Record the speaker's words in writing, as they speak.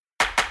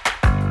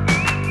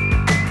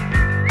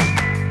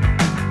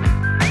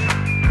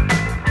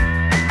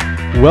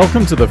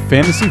Welcome to the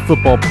Fantasy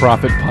Football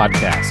Profit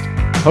Podcast,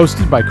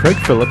 hosted by Craig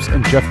Phillips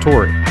and Jeff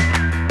Torrey.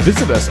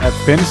 Visit us at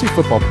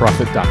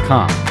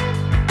fantasyfootballprofit.com.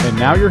 And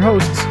now your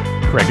hosts,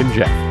 Craig and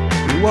Jeff.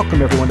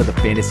 Welcome everyone to the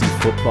Fantasy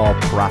Football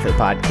Profit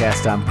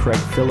Podcast. I'm Craig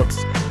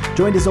Phillips,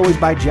 joined as always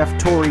by Jeff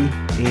Torrey.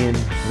 And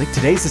I think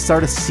today's the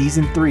start of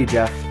Season 3,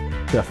 Jeff.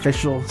 The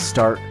official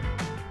start,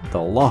 the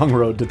long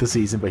road to the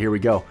season, but here we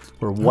go.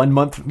 We're 1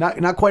 month,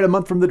 not quite a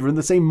month from we're in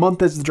the same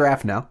month as the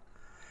draft now.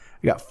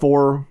 We got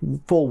 4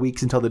 full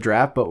weeks until the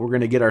draft, but we're going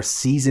to get our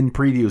season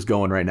previews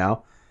going right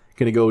now.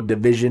 Going to go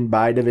division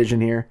by division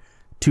here.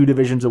 2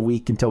 divisions a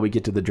week until we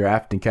get to the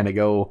draft and kind of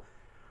go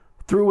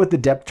through what the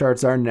depth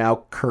charts are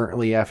now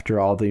currently after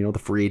all the, the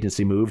free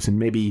agency moves, and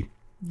maybe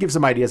give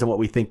some ideas on what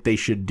we think they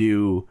should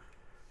do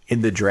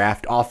in the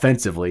draft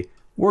offensively.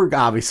 We're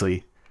going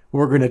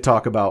to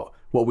talk about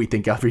what we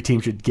think every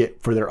team should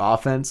get for their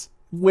offense,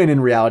 when in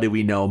reality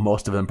we know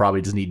most of them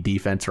probably just need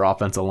defense or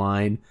offensive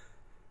line.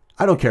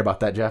 I don't care about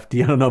that, Jeff.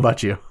 I don't know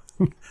about you.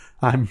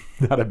 I'm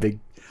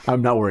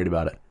not worried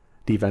about it.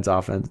 Defense,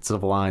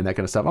 offensive line, that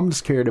kind of stuff. I'm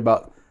just cared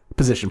about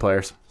position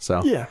players.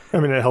 So yeah,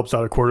 I mean, it helps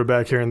out a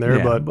quarterback here and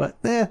there, but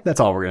that's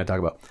all we're going to talk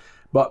about.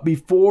 But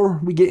before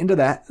we get into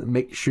that,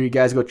 make sure you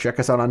guys go check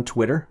us out on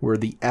Twitter. We're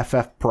the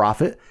FF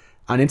Profit.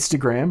 On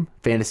Instagram,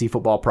 Fantasy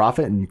Football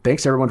Profit. And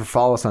thanks everyone for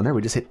following us on there.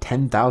 We just hit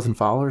 10,000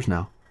 followers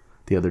now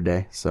the other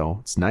day. So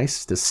it's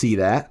nice to see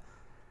that.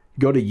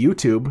 Go to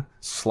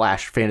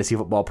YouTube/Fantasy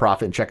Football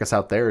Profit and check us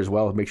out there as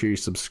well. Make sure you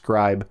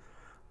subscribe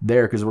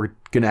there because we're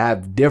going to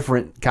have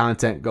different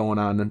content going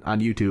on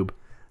YouTube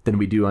than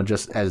we do on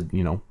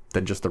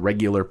than just the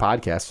regular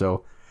podcast.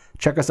 So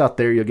check us out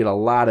there. You'll get a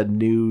lot of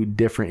new,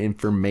 different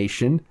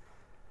information.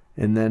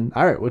 And then,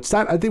 all right, well, it's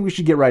time. I think we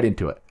should get right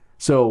into it.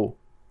 So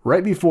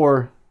right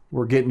before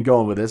we're getting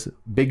going with this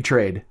big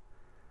trade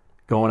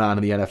going on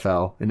in the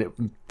NFL, and it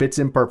fits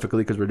in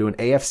perfectly because we're doing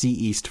AFC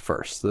East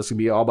first. So this will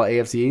be all about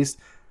AFC East.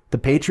 The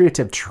Patriots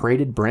have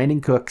traded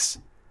Brandon Cooks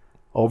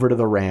over to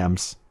the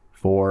Rams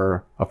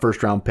for a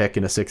first-round pick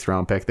and a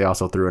sixth-round pick. They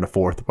also threw in a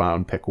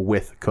fourth-round pick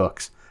with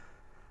Cooks.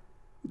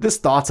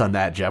 Just thoughts on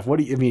that, Jeff? What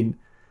do you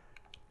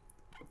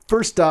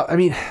First up,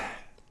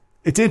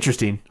 it's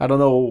interesting. I don't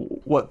know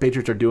what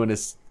Patriots are doing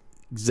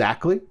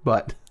exactly,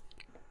 but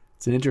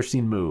it's an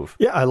interesting move.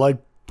 Yeah, I like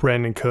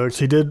Brandon Cooks.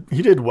 He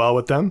did well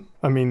with them.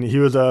 He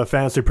was a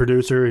fantasy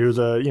producer. He was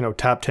a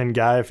top 10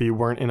 guy if he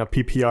weren't in a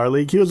PPR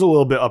league. He was a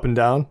little bit up and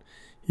down.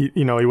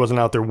 He wasn't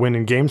out there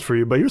winning games for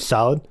you, but he was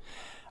solid.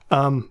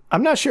 I'm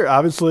not sure.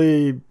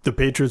 Obviously, the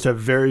Patriots have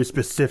very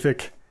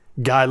specific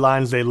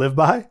guidelines they live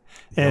by,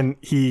 and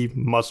he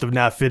must have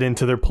not fit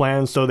into their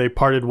plans, so they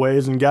parted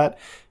ways and got,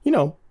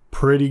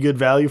 pretty good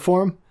value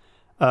for him.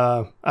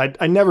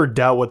 I never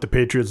doubt what the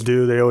Patriots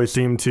do. They always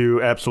seem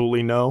to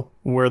absolutely know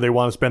where they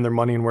want to spend their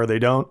money and where they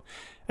don't.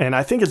 And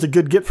I think it's a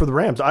good get for the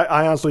Rams.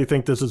 I honestly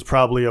think this is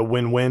probably a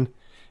win-win.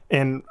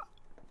 And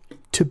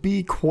to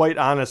be quite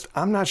honest,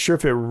 I'm not sure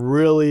if it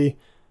really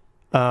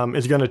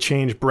is going to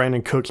change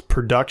Brandon Cook's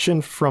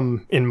production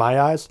in my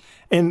eyes.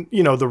 And,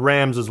 the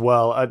Rams as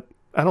well.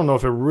 I don't know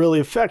if it really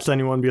affects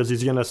anyone because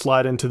he's going to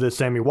slide into the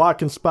Sammy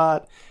Watkins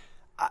spot.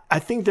 I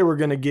think they were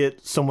going to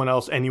get someone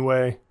else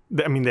anyway.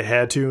 They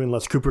had to,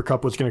 unless Cooper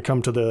Kupp was going to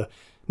come to the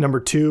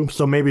number 2.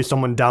 So maybe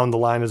someone down the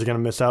line is going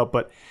to miss out.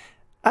 But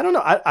I don't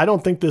know. I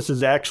don't think this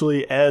is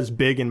actually as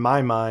big in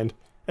my mind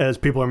as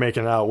people are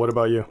making it out. What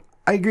about you?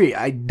 I agree.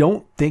 I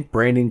don't think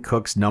Brandon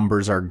Cook's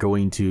numbers are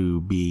going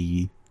to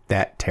be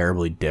that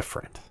terribly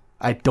different.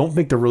 I don't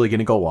think they're really going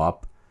to go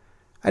up.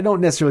 I don't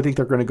necessarily think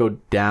they're going to go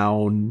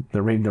down.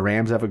 The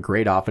Rams have a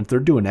great offense. They're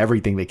doing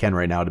everything they can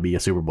right now to be a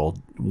Super Bowl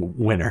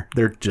winner.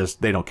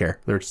 They don't care.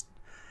 They're just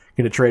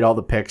going to trade all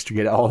the picks to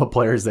get all the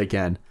players they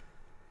can.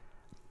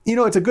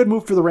 It's a good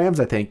move for the Rams,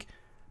 I think.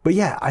 But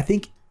yeah, I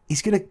think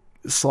he's going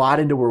to slot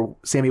into where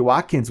Sammy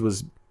Watkins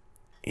was.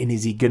 And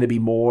is he going to be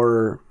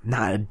more,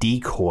 not a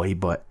decoy,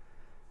 but,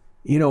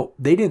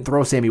 they didn't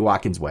throw Sammy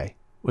Watkins' way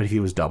when he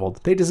was doubled.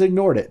 They just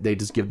ignored it. They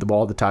just give the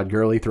ball to Todd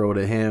Gurley, throw it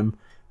to him,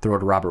 throw it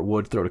to Robert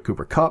Woods, throw it to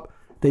Cooper Kupp.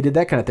 They did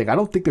that kind of thing. I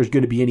don't think there's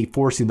going to be any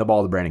forcing the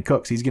ball to Brandon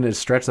Cooks. He's going to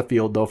stretch the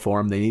field, though, for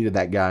him. They needed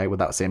that guy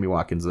without Sammy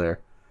Watkins there.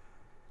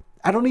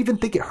 I don't even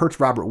think it hurts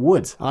Robert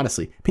Woods,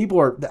 honestly.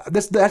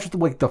 That's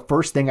like the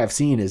first thing I've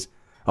seen is,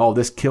 oh,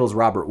 this kills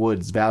Robert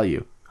Woods'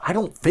 value. I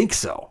don't think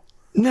so.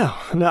 No,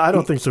 I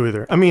don't think so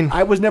either.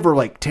 I was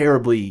never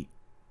terribly,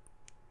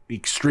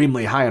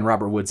 extremely high on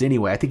Robert Woods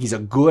anyway. I think he's a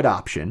good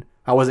option.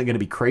 I wasn't going to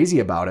be crazy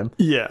about him.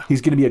 Yeah.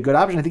 He's going to be a good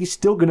option. I think he's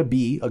still going to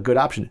be a good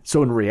option.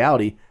 So in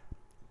reality,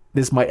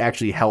 this might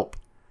actually help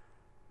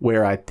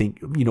where I think,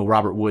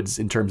 Robert Woods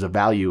in terms of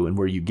value and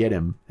where you get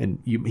him. And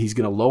he's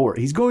going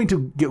to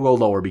go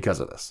lower because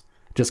of this.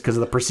 Just because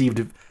of the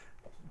perceived...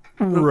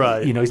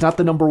 Right. He's not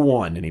the number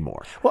 1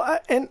 anymore. Well,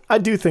 I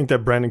do think that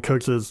Brandon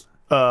Cooks is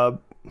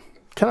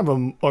kind of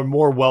a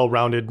more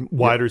well-rounded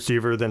wide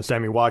receiver than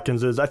Sammy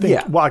Watkins is. I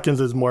think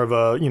Watkins is more of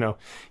a,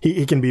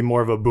 he can be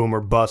more of a boom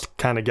or bust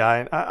kind of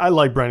guy. I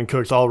like Brandon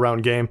Cooks'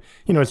 all-around game.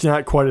 It's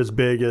not quite as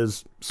big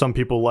as some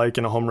people like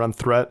in a home run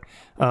threat.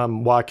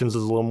 Watkins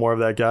is a little more of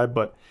that guy,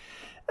 but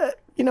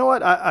You know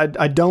what?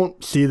 I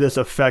don't see this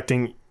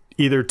affecting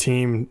either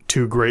team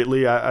too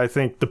greatly. I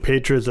think the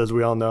Patriots, as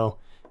we all know,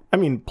 I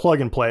mean, plug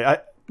and play.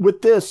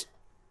 With this,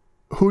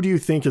 who do you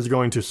think is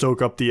going to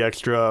soak up the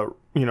extra,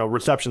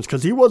 receptions?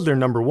 Because he was their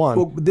number one.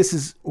 Well, this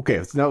is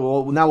okay. Now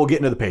we'll get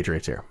into the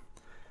Patriots here,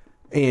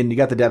 and you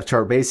got the depth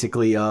chart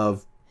basically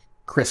of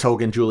Chris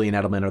Hogan, Julian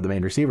Edelman are the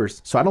main receivers.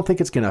 So I don't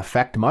think it's going to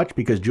affect much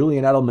because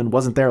Julian Edelman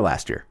wasn't there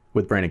last year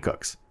with Brandon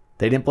Cooks.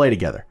 They didn't play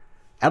together.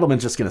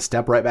 Edelman's just going to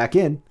step right back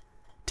in,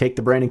 take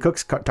the Brandon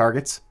Cooks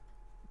targets,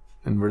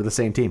 and we're the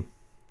same team.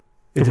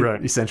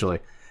 Right. Essentially.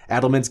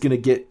 Edelman's going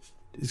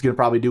to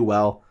probably do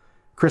well.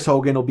 Chris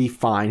Hogan will be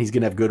fine. He's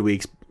going to have good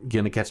weeks,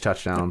 going to catch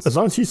touchdowns. As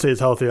long as he stays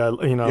healthy, I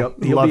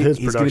love his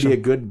production. He's going to be a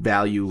good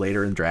value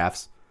later in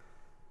drafts.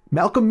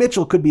 Malcolm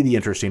Mitchell could be the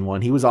interesting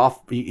one. He was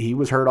off. He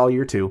was hurt all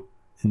year too,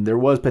 and there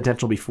was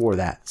potential before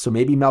that. So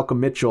maybe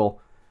Malcolm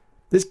Mitchell.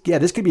 This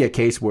could be a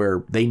case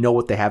where they know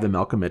what they have in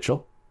Malcolm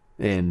Mitchell,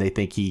 and they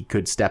think he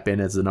could step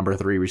in as the number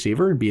 3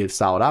 receiver and be a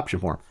solid option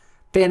for him.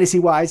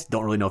 Fantasy-wise,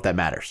 don't really know if that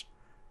matters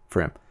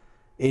for him.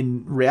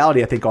 In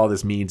reality, I think all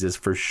this means is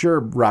for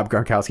sure Rob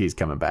Gronkowski is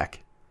coming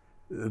back.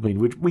 I mean,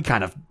 we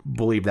kind of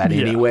believe that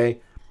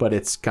anyway, but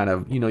it's kind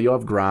of, you'll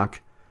have Gronk,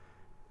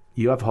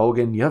 you have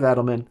Hogan, you have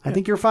Edelman. I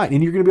think you're fine.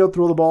 And you're going to be able to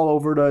throw the ball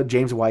over to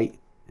James White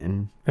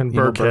and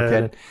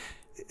Burkhead.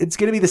 It's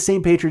going to be the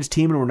same Patriots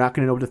team, and we're not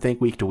going to know what to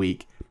think week to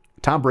week.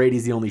 Tom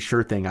Brady's the only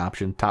sure thing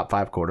option, top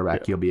 5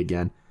 quarterback he'll be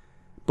again.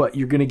 But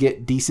you're going to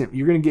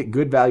get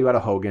good value out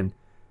of Hogan,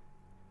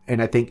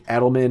 and I think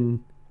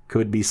Edelman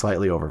could be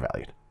slightly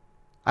overvalued.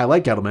 I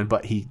like Edelman,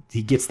 but he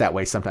gets that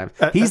way sometimes.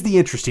 He's the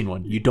interesting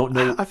one. You don't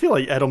know. I feel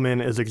like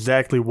Edelman is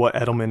exactly what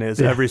Edelman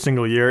is every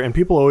single year, and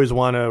people always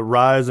want to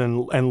rise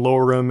and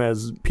lower him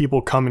as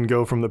people come and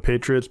go from the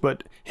Patriots,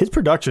 but his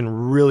production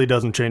really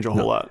doesn't change a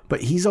whole lot.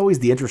 But he's always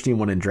the interesting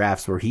one in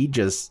drafts where he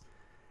just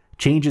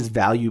changes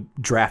value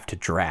draft to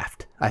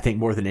draft, I think,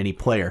 more than any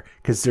player,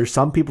 because there's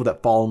some people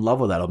that fall in love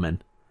with Edelman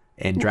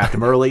and draft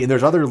him early, and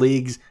there's other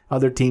leagues,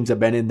 other teams I've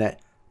been in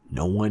that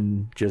no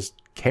one just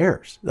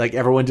cares. Like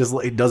everyone just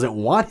doesn't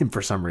want him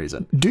for some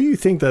reason. Do you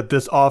think that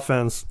this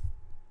offense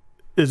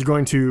is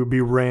going to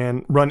be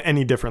run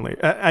any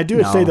differently? I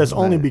do say this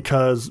only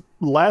because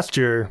last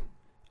year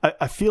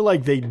I feel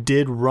like they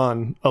did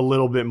run a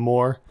little bit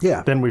more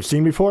than we've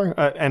seen before.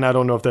 And I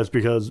don't know if that's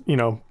because,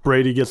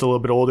 Brady gets a little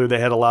bit older. They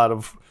had a lot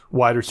of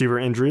wide receiver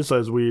injuries,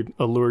 as we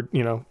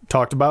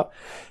talked about.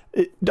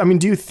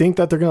 Do you think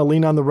that they're going to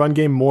lean on the run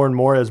game more and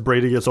more as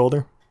Brady gets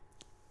older?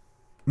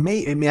 I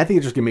think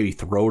it's just going to maybe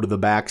throw to the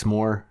backs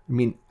more. I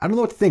don't know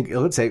what to think.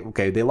 Let's say,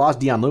 okay, they lost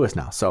Deion Lewis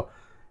now. So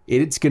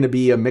it's going to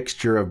be a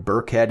mixture of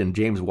Burkhead and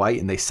James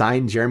White, and they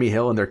signed Jeremy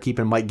Hill, and they're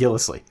keeping Mike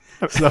Gillislee.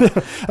 So,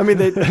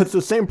 it's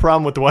the same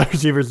problem with the wide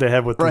receivers they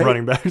have with the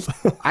running backs.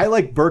 I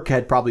like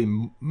Burkhead probably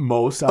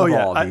most of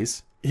all of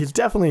these. He's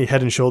definitely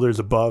head and shoulders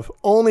above,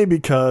 only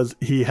because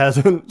he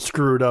hasn't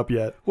screwed up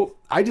yet. Well,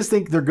 I just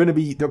think they're going to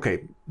be,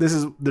 okay,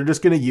 they're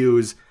just going to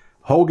use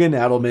Hogan,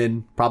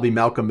 Edelman, probably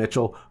Malcolm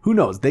Mitchell. Who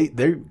knows? They're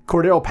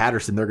Cordero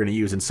Patterson they're going to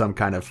use in some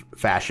kind of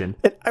fashion.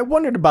 And I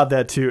wondered about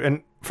that too.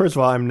 And first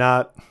of all, I'm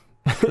not,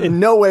 in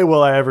no way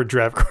will I ever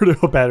draft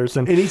Cordero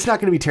Patterson. And he's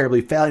not going to be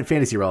terribly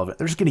fantasy relevant.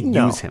 They're just going to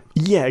use him.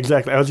 Yeah,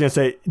 exactly. I was going to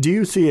say, do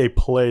you see a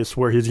place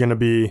where he's going to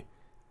be,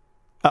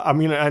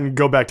 and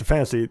go back to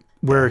fantasy,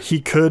 where he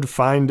could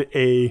find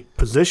a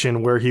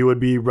position where he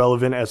would be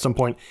relevant at some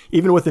point,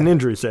 even with an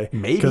injury, say?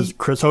 Maybe. Because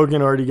Chris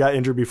Hogan already got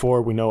injured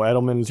before. We know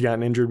Edelman's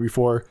gotten injured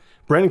before.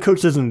 Brandon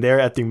Cooks isn't there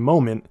at the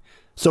moment.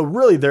 So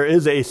really there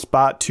is a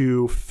spot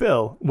to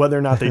fill, whether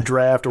or not they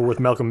draft or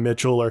with Malcolm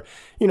Mitchell or,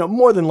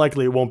 more than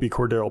likely it won't be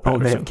Cordero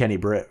Patterson. Oh, they have Kenny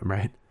Britt,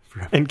 right?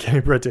 And Kenny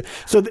Britt too.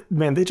 So,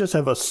 they just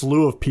have a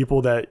slew of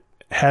people that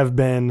have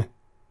been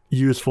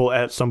useful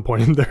at some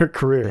point in their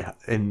career. Yeah,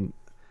 and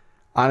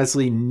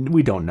honestly,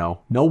 we don't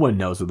know. No one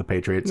knows with the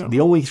Patriots. No.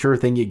 The only sure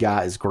thing you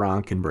got is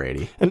Gronk and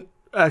Brady. And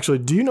actually,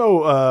 do you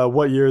know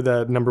what year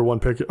that number 1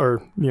 pick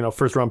or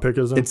first round pick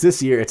is in? It's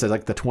this year. It's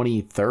like the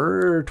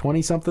 23rd,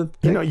 20-something.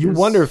 You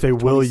wonder if they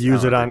will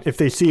use it on if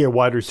they see a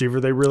wide receiver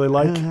they really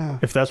like.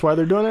 If that's why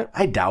they're doing it.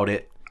 I doubt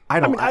it.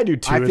 I do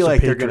too. I feel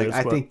like they're gonna.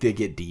 I think they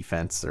get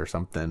defense or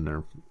something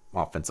or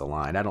offensive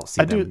line. I don't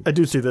see. I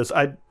do see this.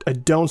 I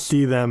don't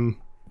see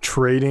them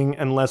trading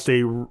unless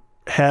they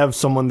have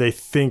someone they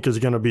think is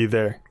going to be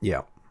there.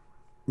 Yeah.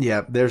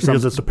 There's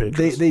because it's the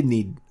Patriots. They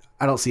need.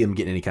 I don't see them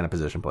getting any kind of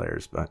position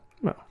players, but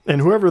no.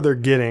 And whoever they're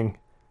getting,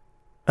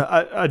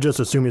 I just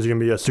assume he's going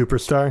to be a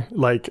superstar,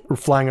 like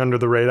flying under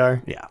the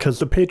radar. Yeah. Because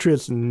the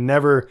Patriots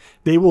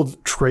they will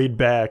trade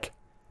back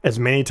as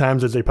many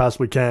times as they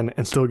possibly can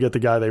and still get the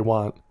guy they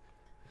want.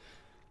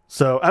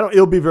 So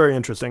it'll be very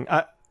interesting.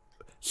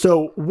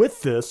 So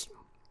with this,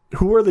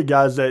 who are the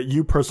guys that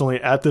you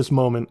personally at this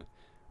moment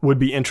would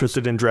be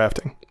interested in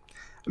drafting?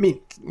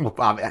 I'm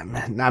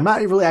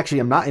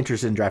not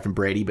interested in drafting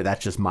Brady, but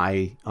that's just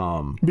my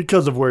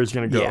because of where he's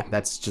going to go. Yeah,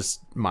 that's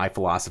just my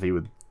philosophy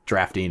with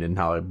drafting and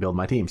how I build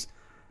my teams.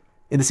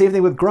 And the same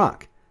thing with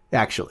Gronk,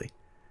 actually.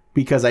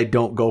 because I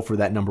don't go for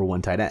that number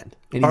one tight end.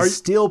 And he's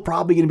still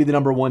probably going to be the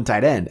number one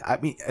tight end. I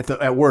mean,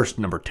 at worst,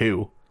 number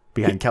two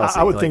behind Kelsey.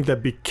 I would think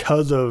that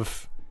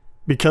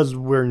because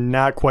we're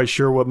not quite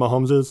sure what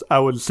Mahomes is, I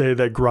would say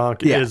that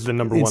Gronk is the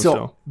number one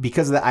still.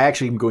 Because of that, I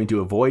actually am going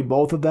to avoid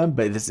both of them,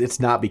 but it's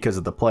not because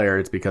of the player.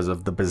 It's because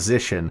of the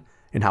position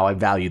and how I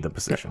value the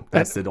position.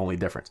 That's the only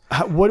difference.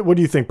 What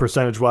do you think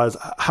percentage-wise?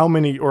 How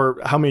many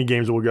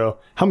games will go?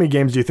 How many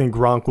games do you think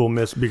Gronk will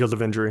miss because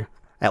of injury?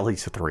 At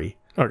least 3.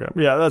 Okay.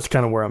 Yeah, that's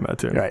kind of where I'm at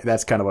too. Right.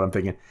 That's kind of what I'm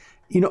thinking.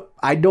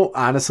 I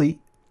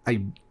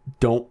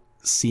don't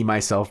see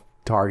myself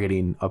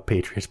targeting a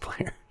Patriots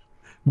player.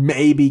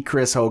 Maybe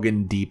Chris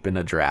Hogan deep in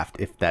a draft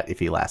if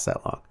he lasts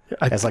that long.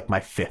 As like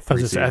my 5th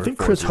receiver. I think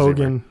Chris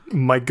Hogan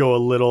might go a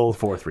little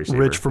 4th receiver.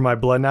 Rich for my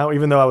blood now,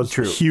 even though I was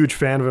a huge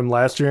fan of him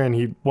last year and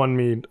he won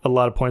me a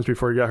lot of points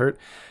before he got hurt.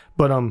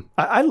 But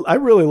I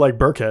really like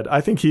Burkhead.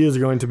 I think he is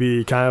going to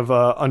be kind of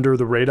under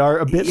the radar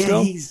a bit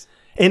still.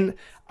 And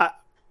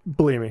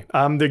believe me,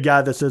 I'm the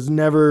guy that says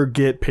never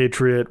get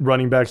Patriot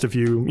running backs if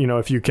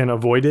you can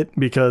avoid it,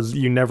 because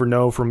you never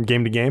know from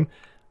game to game.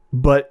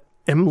 But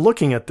I'm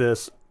looking at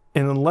this,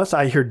 and unless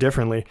I hear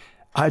differently,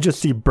 I just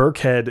see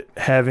Burkhead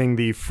having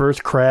the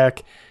first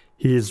crack.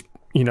 He's,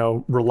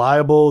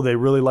 reliable. They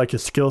really like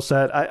his skill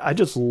set. I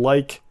just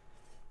like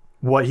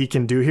what he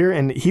can do here.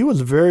 And he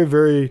was very,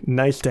 very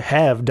nice to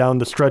have down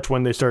the stretch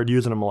when they started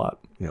using him a lot.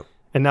 Yep.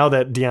 And now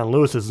that Deion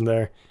Lewis isn't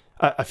there,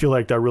 I feel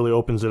like that really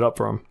opens it up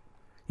for him.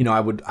 I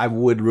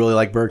would really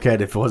like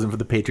Burkhead if it wasn't for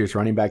the Patriots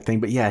running back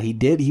thing. But yeah,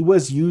 he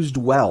was used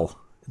well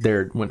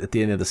there at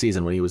the end of the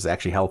season when he was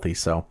actually healthy.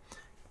 So,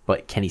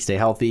 but can he stay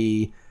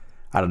healthy?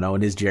 I don't know.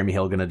 And is Jeremy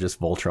Hill going to just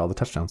vulture all the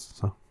touchdowns?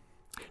 So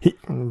he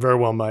very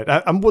well might.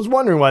 I was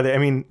wondering why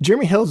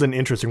Jeremy Hill's an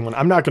interesting one.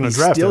 I'm not going to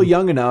draft him. He's still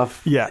young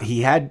enough. Yeah.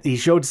 He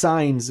showed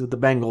signs with the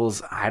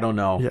Bengals. I don't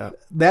know. Yeah.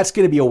 That's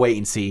going to be a wait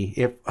and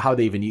see how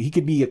they even use. He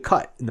could be a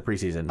cut in the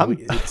preseason.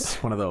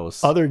 It's one of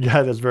those. Other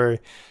guy that's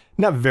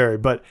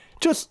but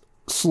just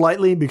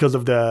slightly because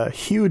of the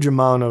huge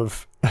amount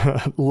of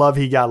love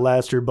he got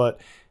last year.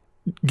 But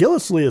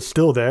Gillislee is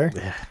still there.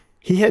 Yeah.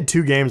 He had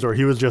 2 games where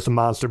he was just a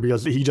monster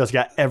because he just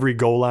got every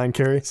goal line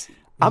carry.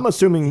 I'm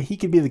assuming he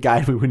could be the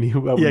guy who would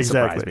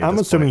exactly. I'm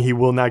assuming he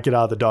will not get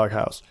out of the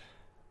doghouse.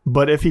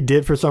 But if he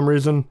did for some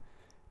reason,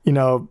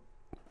 who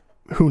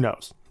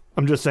knows?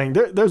 I'm just saying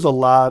there's a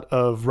lot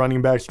of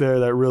running backs there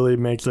that really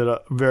makes it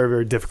very,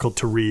 very difficult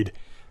to read.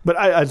 But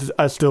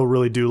I still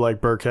really do like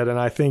Burkhead, and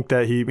I think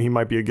that he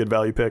might be a good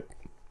value pick.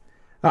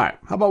 All right.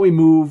 How about we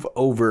move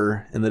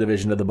over in the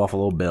division of the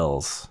Buffalo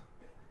Bills?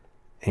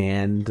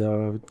 And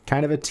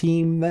kind of a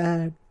team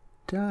that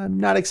I'm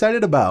not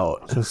excited about.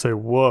 I was going to say,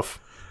 woof.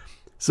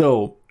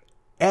 So,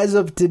 as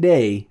of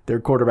today,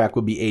 their quarterback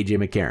will be A.J.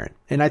 McCarron.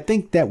 And I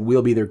think that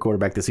will be their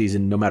quarterback this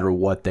season no matter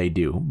what they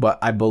do. But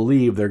I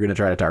believe they're going to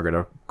try to target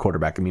a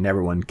quarterback. I mean,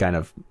 everyone kind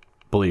of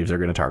believes they're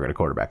going to target a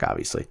quarterback,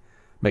 obviously.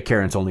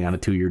 McCarron's only on a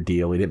 2-year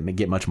deal. He didn't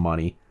get much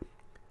money.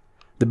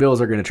 The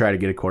Bills are going to try to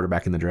get a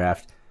quarterback in the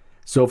draft.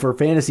 So, for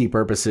fantasy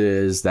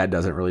purposes, that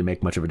doesn't really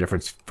make much of a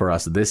difference for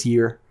us this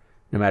year,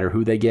 no matter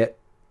who they get.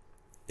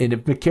 And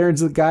if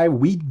McCarron's the guy,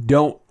 we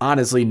don't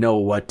honestly know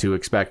what to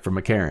expect from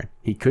McCarron.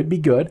 He could be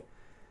good.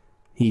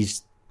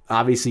 He's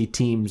obviously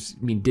teams,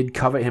 did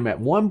covet him at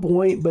one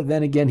point, but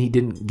then again, he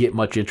didn't get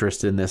much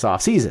interest in this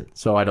offseason,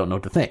 so I don't know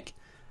what to think.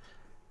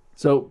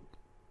 So,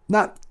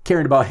 not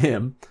caring about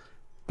him.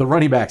 The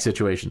running back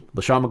situation,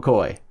 LaShawn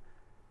McCoy,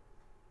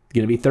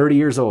 going to be 30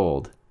 years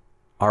old.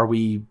 I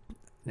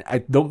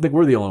don't think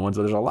we're the only ones,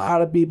 but there's a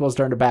lot of people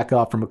starting to back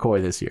off from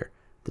McCoy this year.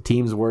 The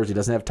team's worse. He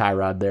doesn't have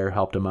Tyrod there,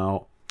 helped him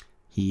out.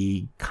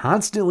 He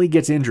constantly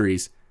gets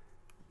injuries,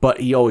 but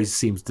he always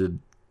seems to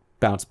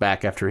bounce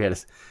back after he had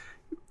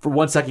for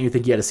 1 second you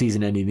think he had a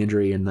season-ending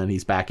injury, and then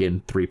he's back in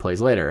 3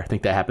 plays later. I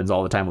think that happens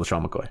all the time with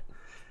LaShawn McCoy.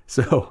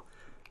 So,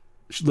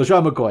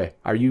 LaShawn McCoy,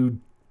 are you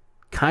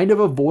kind of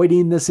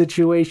avoiding the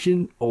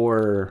situation,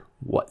 or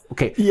what?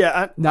 Okay,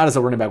 yeah, not as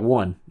a running back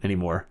 1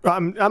 anymore.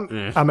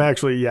 I'm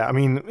actually, yeah.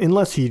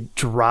 Unless he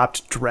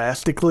dropped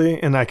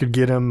drastically, and I could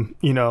get him,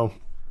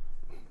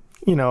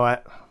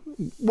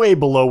 way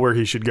below where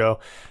he should go.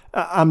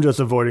 I'm just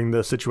avoiding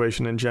the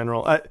situation in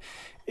general.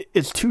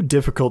 It's too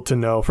difficult to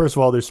know. First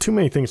of all, there's too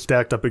many things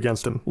stacked up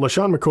against him.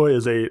 LaShawn McCoy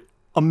is a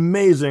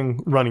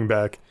amazing running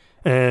back.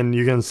 And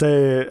you can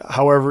say,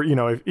 however,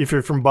 if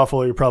you're from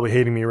Buffalo, you're probably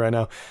hating me right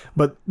now.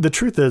 But the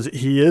truth is,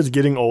 he is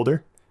getting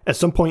older. At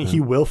some point,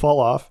 he will fall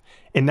off.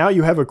 And now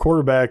you have a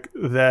quarterback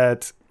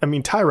that,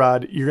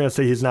 Tyrod, you're going to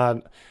say he's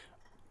not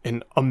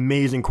an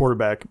amazing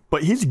quarterback,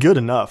 but he's good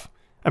enough.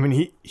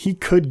 He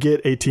could get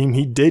a team.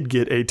 He did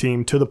get a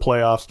team to the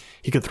playoffs.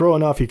 He could throw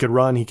enough. He could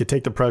run. He could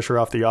take the pressure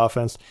off the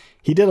offense.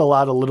 He did a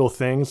lot of little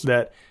things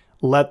that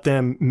let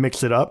them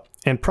mix it up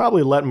and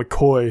probably let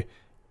McCoy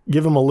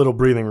give him a little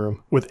breathing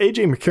room. With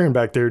A.J. McCarron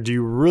back there, do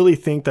you really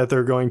think that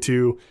they're going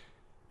to,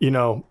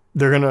 they're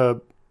going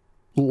to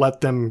let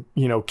them,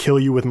 kill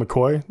you with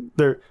McCoy?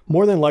 They're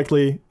more than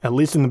likely, at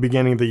least in the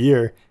beginning of the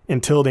year,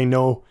 until they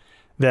know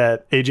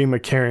that A.J.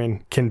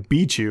 McCarron can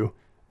beat you,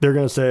 they're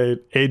going to say,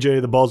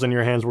 AJ, the ball's in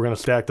your hands. We're going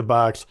to stack the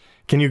box.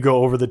 Can you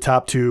go over the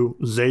top to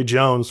Zay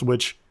Jones,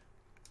 which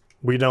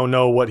we don't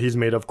know what he's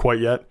made of quite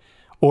yet,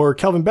 or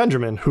Kelvin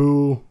Benjamin,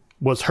 who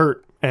was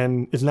hurt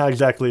and is not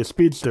exactly a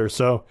speedster.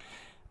 So,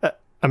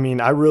 I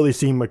mean, I really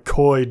see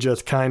McCoy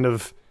just kind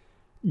of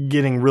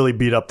getting really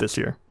beat up this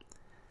year.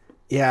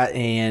 Yeah,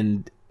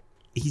 and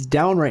he's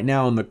down right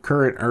now in the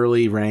current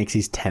early ranks.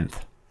 He's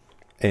 10th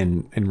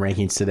in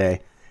rankings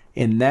today.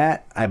 And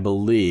that, I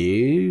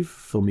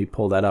believe, let me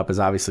pull that up, is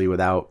obviously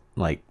without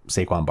like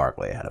Saquon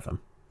Barkley ahead of him.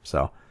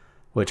 So,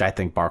 which I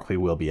think Barkley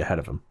will be ahead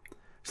of him.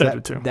 So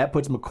that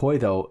puts McCoy,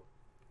 though,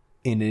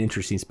 in an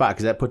interesting spot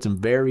because that puts him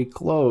very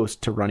close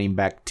to running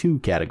back 2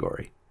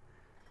 category.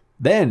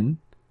 Then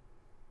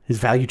his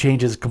value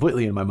changes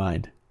completely in my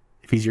mind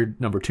if he's your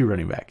number 2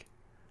 running back.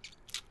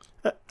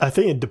 I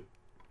think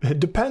it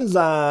depends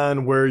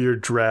on where you're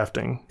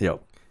drafting.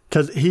 Yep.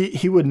 Because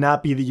he would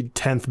not be the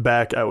 10th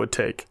back I would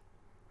take.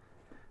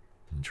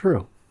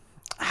 True.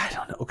 I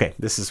don't know. Okay,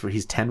 this is where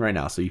he's 10 right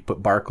now, so you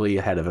put Barkley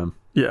ahead of him.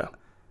 Yeah.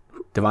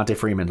 Devontae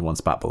Freeman's 1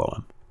 spot below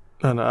him.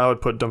 And I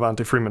would put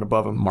Devontae Freeman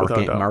above him. Mark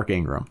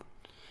Ingram.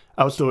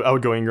 I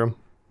would go Ingram.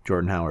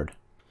 Jordan Howard.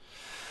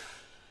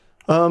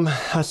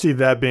 I see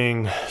that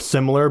being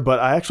similar, but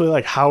I actually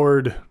like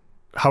Howard's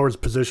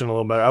position a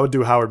little better. I would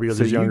do Howard because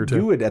he's younger too.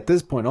 You would at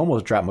this point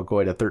almost drop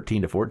McCoy to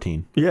 13 to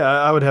 14. Yeah,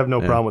 I would have no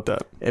problem with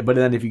that. But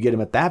then if you get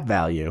him at that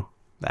value,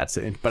 that's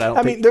it. But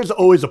I mean, there's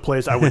always a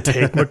place I would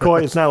take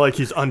McCoy. It's not like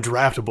he's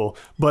undraftable,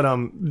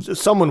 but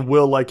someone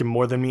will like him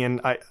more than me, and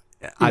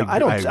I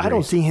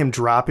don't see him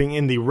dropping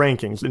in the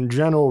rankings, in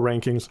general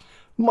rankings,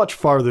 much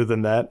farther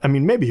than that. I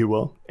mean, maybe he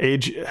will.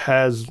 Age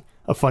has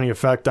a funny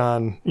effect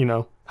on,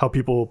 how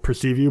people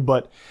perceive you,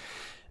 but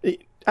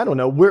I don't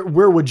know.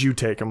 Where would you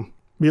take him?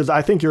 Because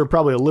I think you're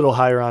probably a little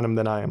higher on him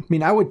than I am. I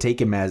mean, I would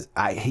take him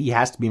he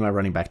has to be my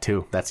running back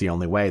 2. That's the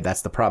only way.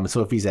 That's the problem.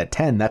 So if he's at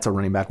 10, that's a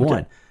running back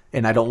 1.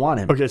 And I don't want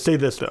him. Okay, say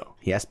this, though.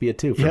 He has to be a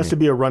 2 for He has to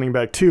be a running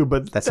back 2,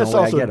 but that's the only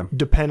also way I get him.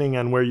 Depending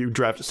on where you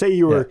draft. Say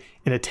you were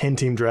in a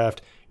 10-team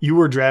draft. You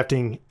were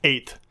drafting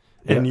 8th,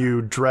 and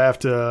you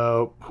draft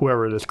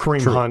whoever it is,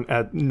 Kareem Hunt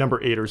at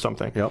number 8 or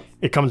something. Yep.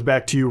 It comes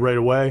back to you right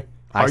away.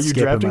 Are you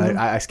drafting him?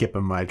 I skip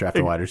him. I draft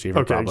a wide receiver.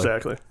 Okay, probably.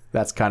 Exactly.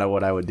 That's kind of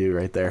what I would do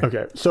right there.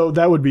 Okay, so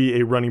that would be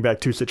a running back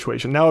 2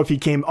 situation. Now, if he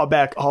came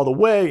back all the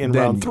way in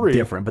round 3,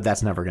 different, but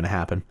that's never going to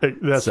happen.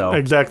 That's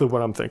exactly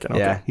what I'm thinking. Okay.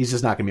 Yeah, he's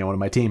just not going to be on one of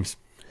my teams.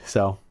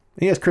 So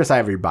he has Chris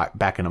Ivory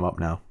backing him up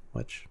now,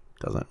 which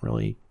doesn't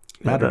really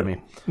matter to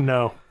me.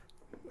 No.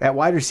 At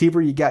wide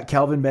receiver, you got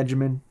Kelvin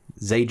Benjamin,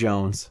 Zay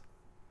Jones,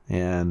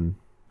 and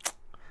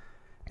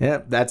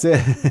that's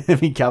it. I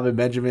mean, Kelvin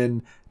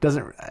Benjamin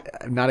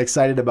I'm not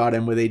excited about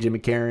him with AJ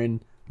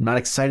McCarron. I'm not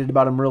excited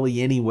about him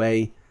really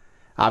anyway.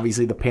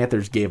 Obviously, the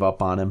Panthers gave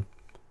up on him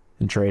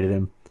and traded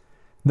him.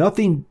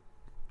 Nothing.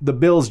 The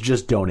Bills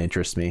just don't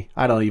interest me.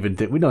 I don't even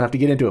think we don't have to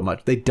get into it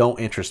much. They don't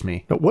interest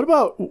me. What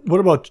about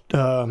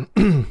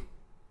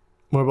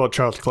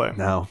Charles Clay?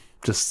 No,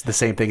 just the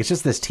same thing. It's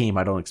just this team.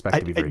 I don't expect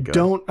to be very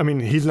good. I mean,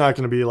 he's not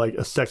going to be like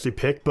a sexy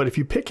pick, but if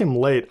you pick him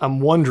late,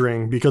 I'm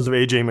wondering because of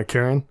AJ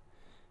McCarron.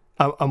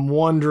 I'm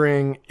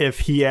wondering if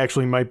he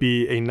actually might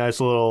be a nice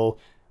little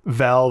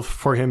valve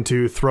for him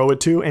to throw it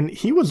to, and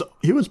he was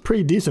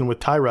pretty decent with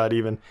Tyrod.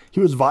 Even he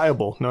was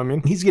viable. Know what I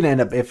mean? He's going to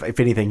end up, if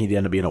anything, he'd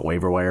end up being a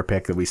waiver wire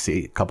pick that we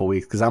see a couple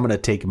weeks because I'm going to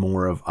take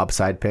more of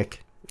upside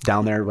pick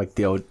down there, like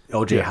the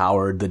OJ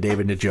Howard, the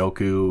David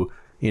Njoku,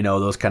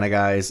 those kind of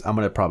guys. I'm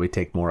going to probably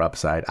take more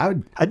upside. I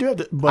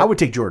would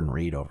take Jordan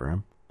Reed over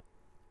him.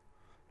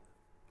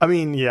 I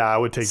mean, yeah, I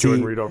would take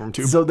Jordan Reed over him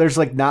too. So there's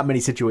like not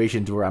many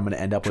situations where I'm going to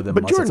end up with him.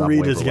 But Jordan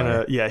Reed is going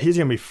to, he's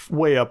going to be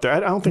way up there.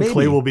 I don't think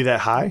Clay will be that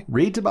high.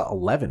 Reed's about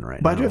 11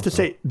 right now. But I do have to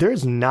say,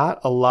 there's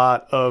not a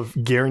lot of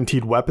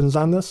guaranteed weapons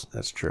on this.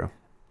 That's true.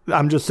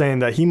 I'm just saying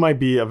that he might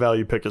be a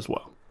value pick as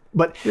well.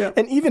 But,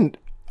 and even,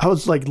 I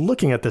was like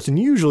looking at this, and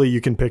usually you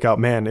can pick out,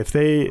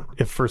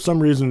 if for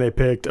some reason they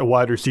picked a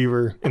wide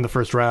receiver in the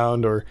first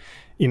round or,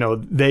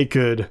 they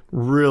could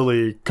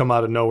really come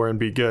out of nowhere and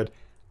be good.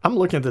 I'm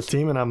looking at this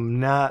team, and I'm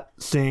not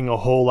seeing a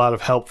whole lot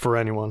of help for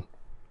anyone.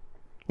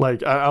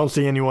 Like, I don't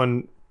see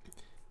anyone,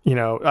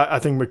 I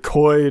think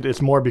McCoy, it's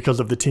more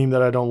because of the team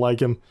that I don't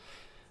like him.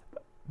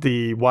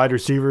 The wide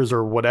receivers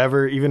or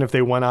whatever, even if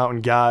they went out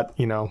and got,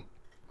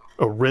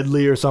 a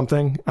Ridley or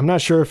something, I'm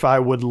not sure if I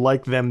would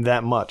like them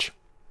that much.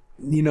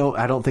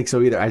 I don't think so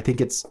either. I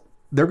think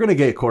they're going to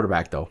get a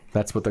quarterback, though.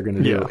 That's what they're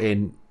going to do.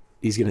 And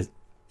he's going to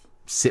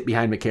sit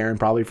behind McCarron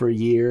probably for a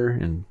year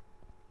and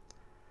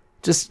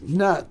just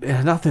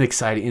nothing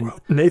exciting. And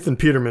Nathan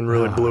Peterman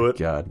really blew it.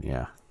 God,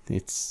 yeah.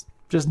 It's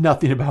just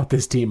nothing about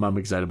this team I'm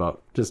excited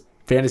about. Just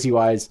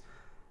fantasy-wise,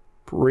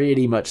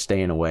 pretty much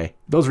staying away.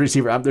 Those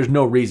receivers, there's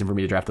no reason for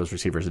me to draft those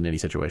receivers in any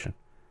situation.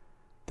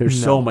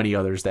 There's so many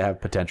others that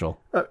have potential.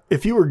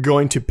 If you were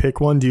going to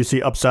pick one, do you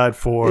see upside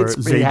for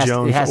Zay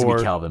Jones? It has to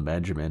be Kelvin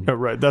Benjamin. Oh,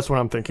 right, that's what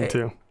I'm thinking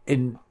too.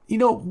 And,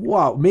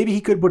 wow, maybe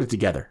he could put it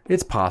together.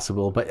 It's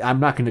possible, but I'm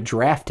not going to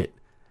draft it.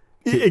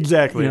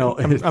 Exactly. You know,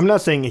 I'm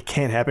not saying it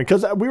can't happen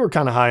because we were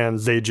kind of high on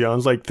Zay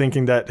Jones, like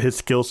thinking that his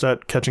skill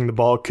set catching the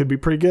ball could be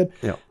pretty good.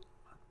 Yeah.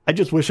 I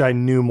just wish I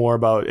knew more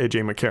about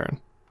AJ McCarron.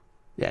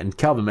 Yeah, and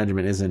Calvin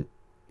Benjamin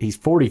he's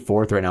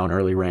 44th right now in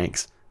early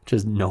ranks.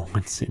 Just no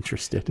one's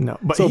interested. No,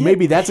 but so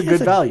maybe that's a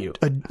good value.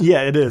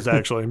 Yeah, it is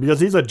actually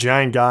because he's a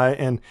giant guy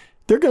and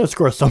they're going to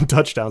score some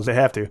touchdowns. They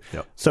have to.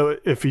 Yep. So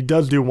if he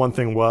does do one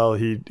thing well,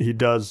 he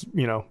does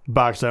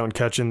box out and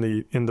catch in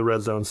the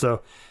red zone.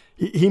 So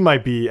he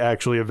might be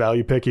actually a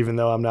value pick, even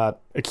though I'm not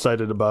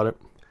excited about it.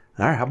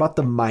 All right, how about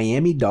the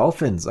Miami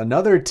Dolphins?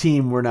 Another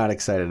team we're not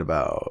excited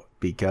about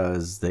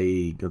because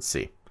let's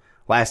see.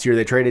 Last year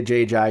they traded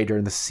J.J.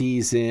 during the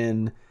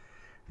season.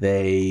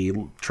 They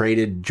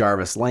traded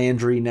Jarvis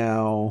Landry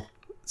now.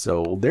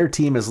 So their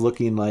team is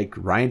looking like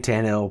Ryan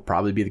Tannehill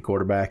probably be the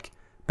quarterback,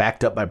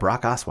 backed up by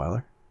Brock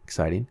Osweiler.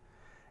 Exciting.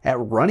 At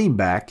running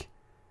back,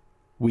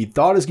 we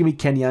thought it was going to be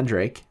Kenyon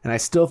Drake, and I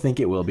still think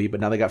it will be,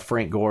 but now they got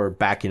Frank Gore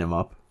backing him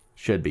up.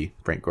 Should be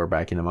Frank Gore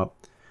backing him up.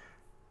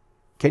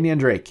 Kenyon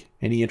Drake,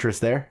 any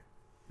interest there?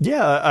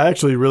 Yeah, I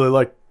actually really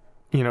like,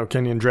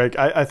 Kenyon Drake.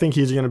 I think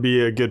he's going to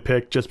be a good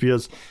pick just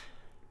because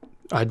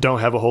I don't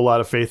have a whole lot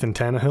of faith in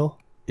Tannehill.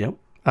 Yep.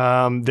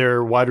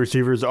 Their wide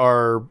receivers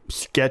are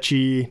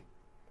sketchy.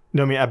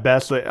 At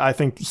best, I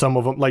think some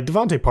of them, like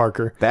Devontae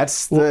Parker.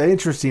 That's the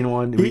interesting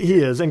one. He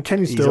is, and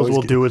Kenny Stills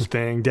will do his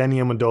thing. Danny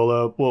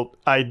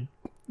Amendola,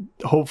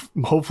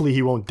 hopefully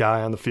he won't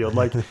die on the field.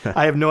 Like,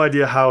 I have no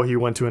idea how he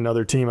went to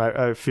another team.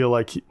 I feel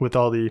like with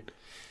all the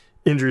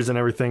injuries and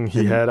everything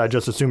he had, I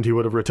just assumed he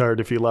would have retired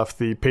if he left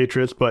the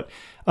Patriots. But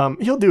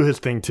he'll do his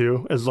thing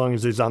too, as long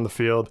as he's on the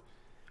field.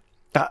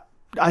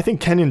 I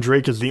think Kenyon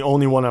Drake is the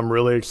only one I'm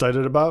really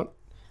excited about.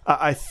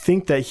 I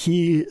think that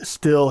he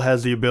still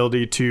has the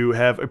ability to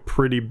have a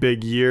pretty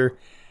big year.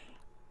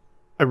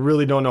 I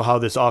really don't know how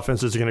this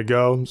offense is going to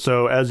go.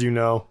 So, as you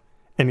know,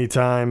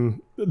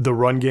 anytime the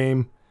run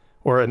game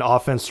or an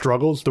offense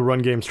struggles, the run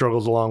game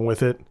struggles along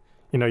with it.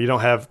 You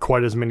don't have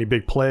quite as many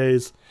big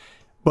plays.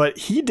 But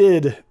he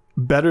did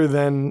better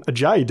than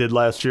Ajayi did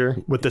last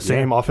year with the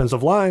same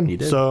offensive line. He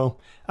did. So,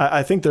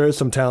 I think there is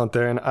some talent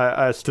there, and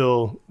I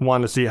still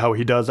want to see how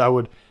he does. I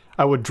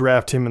would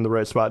draft him in the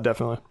right spot,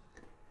 definitely.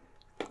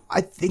 I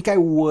think I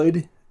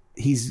would.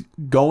 He's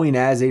going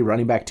as a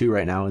running back 2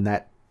 right now in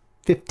that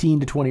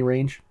 15 to 20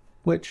 range,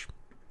 which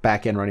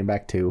back end running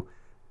back 2.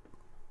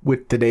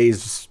 With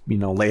today's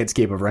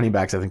landscape of running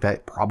backs, I think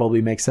that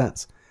probably makes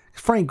sense.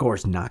 Frank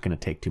Gore's not going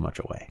to take too much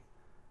away.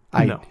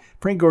 No.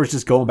 Frank Gore's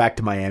just going back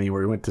to Miami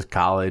where he went to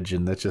college,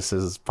 and that's just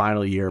his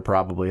final year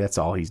probably. That's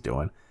all he's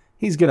doing.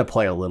 He's going to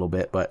play a little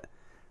bit, but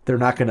they're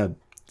not going to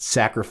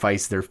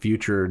sacrifice their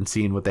future and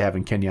seeing what they have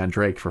in Kenyon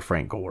Drake for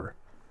Frank Gore.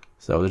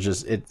 So there's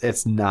just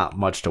it's not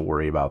much to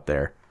worry about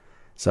there.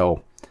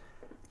 So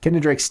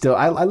Kenyon Drake still,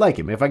 I like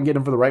him. If I can get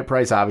him for the right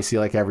price, obviously,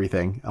 like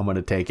everything, I'm going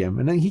to take him.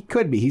 And then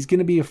he's going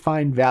to be a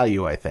fine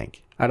value, I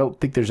think. I don't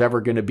think there's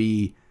ever going to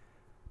be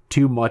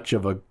too much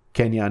of a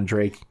Kenyon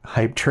Drake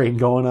hype train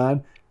going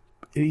on.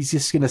 He's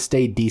just going to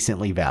stay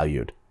decently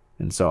valued.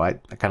 And so I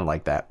kind of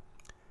like that.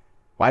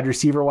 Wide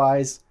receiver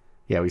wise,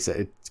 yeah, we said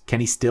it's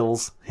Kenny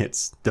Stills,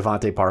 it's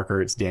Devontae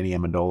Parker, it's Danny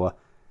Amendola.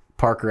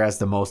 Parker has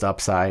the most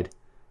upside.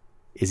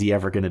 Is he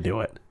ever going to do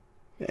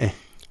it?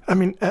 I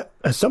mean, at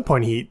some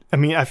point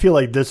I feel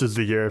like this is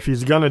the year. If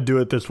he's going to do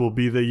it, this will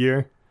be the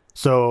year.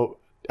 So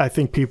I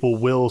think people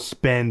will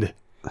spend.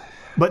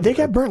 But they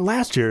got burnt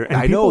last year,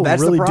 and people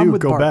really do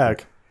go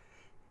back.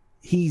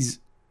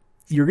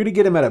 You're going to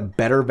get him at a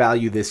better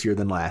value this year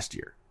than last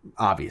year,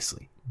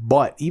 obviously.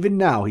 But even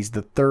now, he's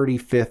the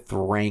 35th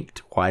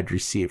ranked wide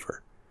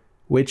receiver,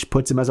 which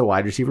puts him as a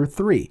wide receiver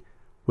 3,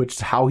 which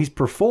is how he's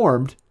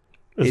performed.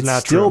 It's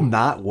still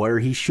not where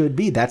he should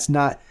be. That's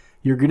not,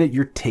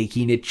 you're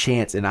taking a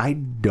chance, and I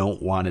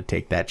don't want to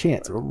take that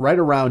chance. Right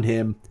around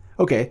him,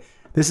 okay,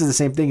 this is the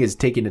same thing as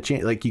taking a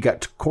chance. Like, you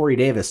got Corey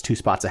Davis 2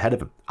 spots ahead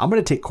of him. I'm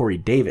going to take Corey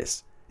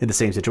Davis in the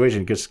same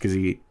situation just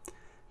because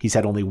he's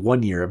had only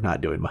 1 year of not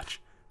doing much.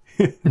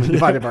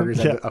 Devontae Parker's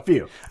had a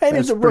few. And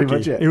he's a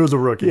rookie. He was a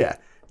rookie. Yeah.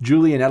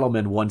 Julian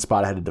Edelman 1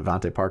 spot ahead of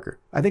Devontae Parker.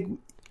 I think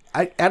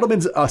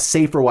Edelman's a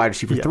safer wide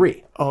receiver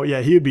 3. Oh,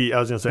 yeah. He'd be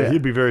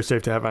very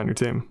safe to have on your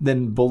team.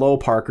 Then below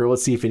Parker,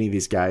 let's see if any of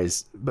these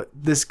guys, but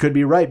this could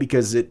be right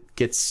because it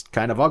gets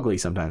kind of ugly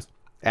sometimes.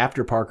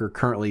 After Parker,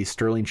 currently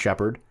Sterling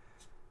Shepard.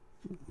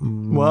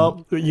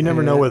 Well, you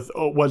never know with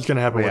what's going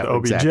to happen with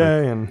OBJ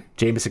and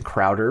Jamison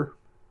Crowder.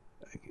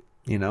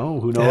 Who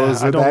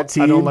knows with that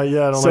team? I don't like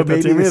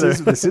that team either.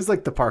 This is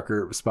like the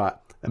Parker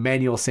spot.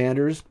 Emmanuel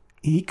Sanders,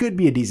 he could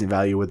be a decent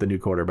value with the new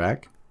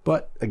quarterback.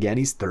 But again,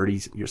 he's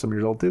 30 some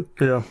years old too.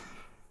 Yeah.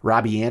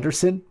 Robbie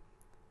Anderson,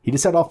 he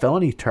just had all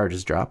felony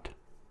charges dropped.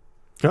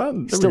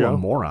 Still a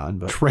moron,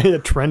 but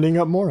trending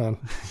up moron.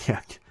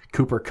 Yeah.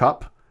 Cooper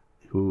Kupp,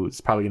 who's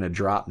probably going to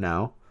drop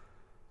now.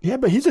 Yeah,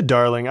 but he's a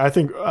darling. I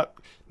think,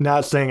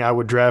 not saying I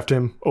would draft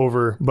him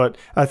over, but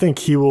I think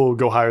he will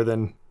go higher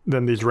than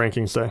these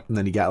rankings say. And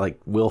then you got like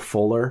Will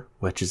Fuller,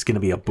 which is going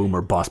to be a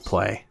boomer bust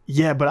play.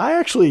 Yeah, but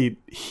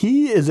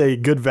he is a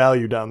good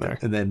value down there.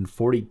 And then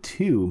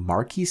 42,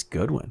 Marquise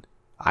Goodwin.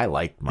 I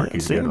like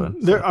Marquise Goodwin.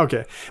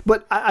 Okay,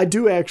 but I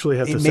do actually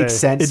have to say, it makes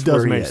sense. It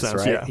does make sense,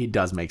 right? Yeah, he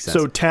does make sense.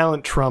 So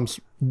talent trumps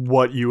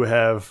what you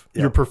have,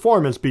 your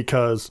performance,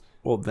 because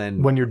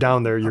then when you're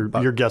down there,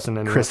 you're guessing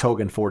anyway. Chris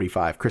Hogan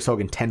 45. Chris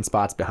Hogan 10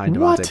 spots behind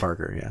Devontae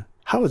Parker. Yeah,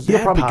 how is he'll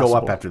that probably possible? go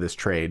up after this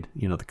trade?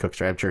 The Cook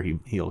trade. I'm sure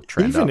he'll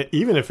trend up.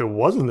 Even if it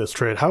wasn't this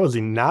trade, how is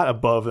he not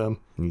above him?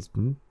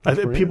 I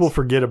think people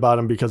forget about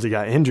him because he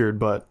got injured,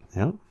 but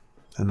yeah.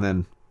 And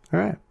then all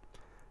right,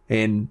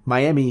 in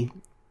Miami,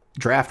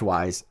 draft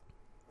wise,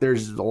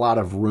 there's a lot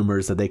of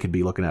rumors that they could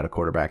be looking at a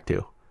quarterback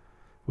too,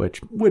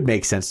 which would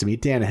make sense to me.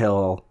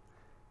 Tannehill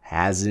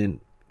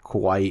hasn't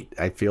quite,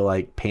 I feel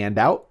like, panned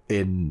out,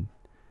 and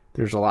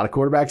there's a lot of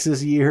quarterbacks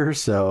this year,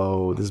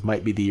 so this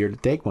might be the year to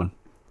take one.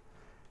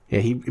 Yeah,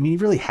 he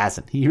really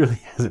hasn't. He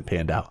really hasn't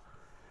panned out.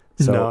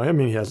 So, no,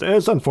 he hasn't.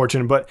 It's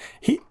unfortunate, but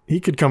he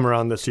could come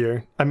around this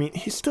year. All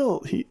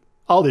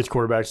these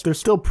quarterbacks, they're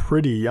still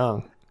pretty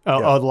young.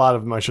 A lot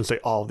of them, I shouldn't say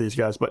all of these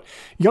guys, but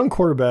young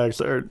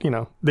quarterbacks are,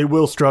 they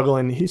will struggle,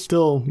 and he's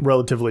still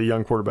relatively a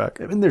young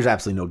quarterback. I mean, there's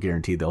absolutely no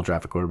guarantee they'll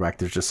draft a quarterback.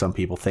 There's just some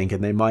people thinking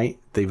they might.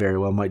 They very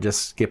well might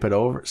just skip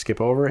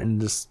over it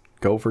and just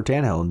go for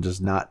Tannehill and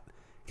just not.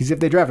 Because if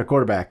they draft a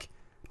quarterback,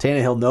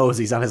 Tannehill knows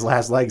he's on his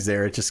last legs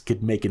there. It just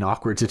could make an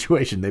awkward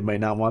situation. They might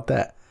not want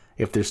that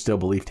if there's still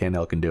belief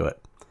Tannehill can do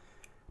it.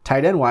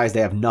 Tight end wise,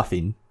 they have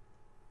nothing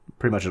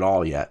pretty much at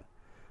all yet.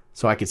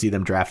 So I could see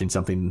them drafting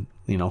something,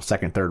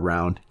 second, third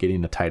round,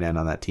 getting a tight end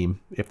on that team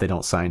if they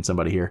don't sign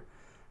somebody here.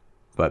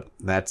 But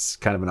that's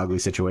kind of an ugly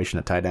situation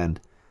at tight end.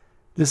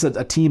 This is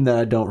a team that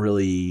I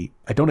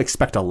don't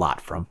expect a lot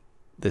from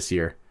this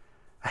year.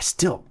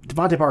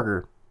 Devontae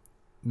Parker,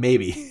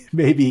 maybe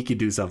he could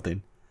do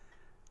something.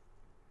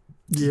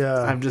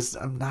 Yeah.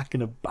 I'm not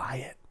going to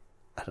buy it.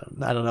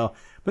 I don't know.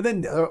 But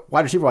then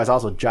wide receiver wise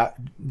also,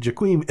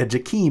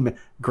 Jakeem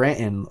Grant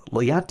and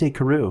Leonte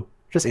Carew.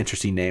 Just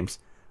interesting names.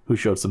 Who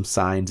showed some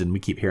signs, and we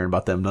keep hearing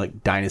about them,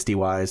 like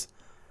dynasty-wise.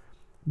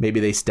 Maybe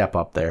they step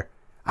up there.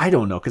 I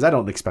don't know, because I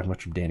don't expect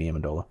much from Danny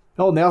Amendola.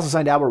 Oh, and they also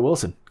signed Albert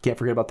Wilson. Can't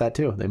forget about that,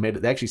 too.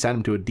 They actually signed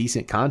him to a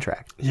decent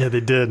contract. Yeah, they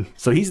did.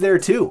 So he's there,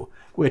 too,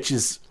 which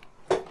is,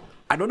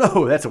 I don't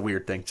know. That's a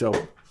weird thing.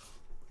 So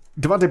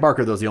Devontae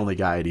Parker, though, is the only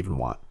guy I'd even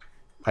want.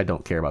 I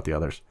don't care about the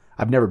others.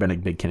 I've never been a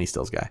big Kenny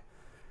Stills guy.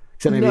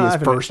 Except maybe his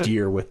first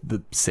year with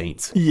the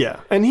Saints. Yeah,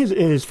 and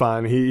he's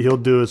fine. He'll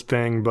do his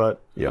thing, but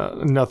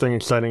nothing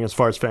exciting as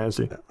far as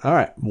fantasy. All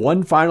right,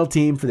 one final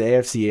team for the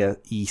AFC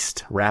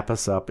East. Wrap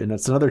us up, and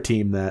it's another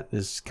team that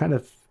is kind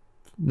of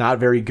not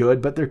very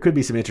good, but there could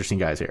be some interesting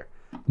guys here.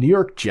 New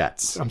York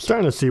Jets. I'm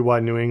starting to see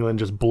why New England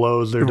just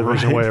blows their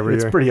division away every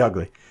year. It's pretty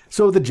ugly.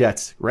 So the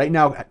Jets, right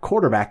now at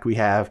quarterback, we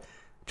have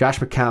Josh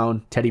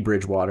McCown, Teddy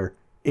Bridgewater,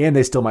 and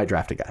they still might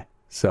draft a guy.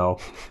 So...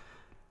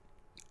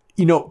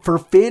 for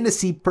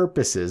fantasy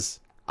purposes,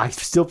 I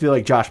still feel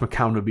like Josh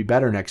McCown would be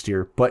better next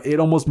year, but it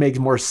almost makes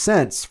more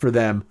sense for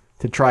them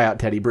to try out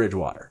Teddy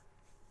Bridgewater.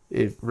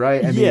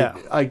 Right? I mean,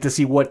 like to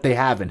see what they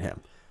have in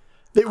him.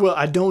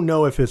 I don't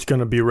know if it's going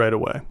to be right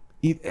away.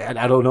 And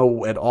I don't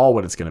know at all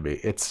what it's going to be.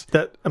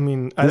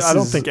 I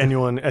don't think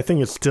anyone, I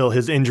think it's still,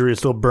 his injury is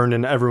still burned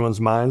into everyone's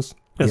minds.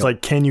 It's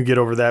like, can you get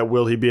over that?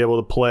 Will he be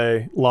able to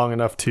play long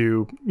enough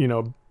to,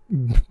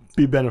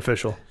 be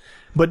beneficial?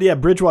 But yeah,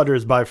 Bridgewater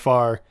is by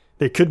far...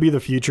 It could be the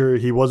future.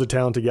 He was a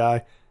talented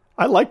guy.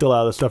 I liked a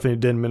lot of the stuff he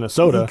did in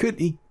Minnesota.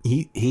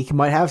 He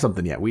might have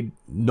something yet.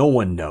 No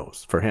one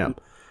knows for him.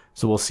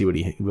 So we'll see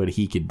what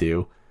he could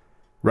do.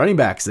 Running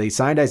backs, they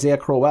signed Isaiah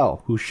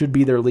Crowell, who should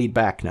be their lead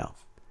back now.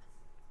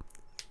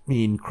 I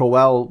mean,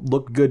 Crowell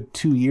looked good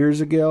 2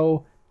 years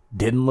ago.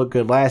 Didn't look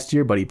good last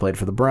year, but he played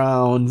for the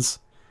Browns.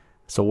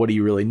 So what do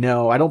you really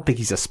know? I don't think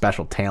he's a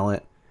special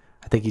talent.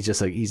 I think he's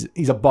just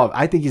he's above.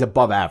 I think he's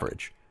above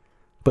average.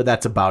 But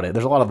that's about it.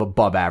 There's a lot of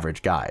above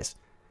average guys.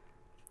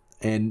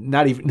 And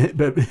not even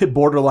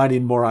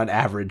borderlining more on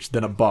average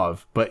than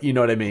above. But you know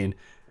what I mean?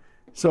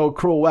 So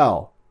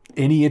Crowell,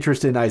 any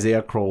interest in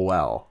Isaiah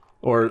Crowell?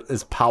 Or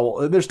is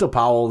Powell? There's still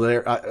Powell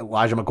there,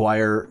 Elijah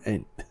McGuire,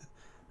 and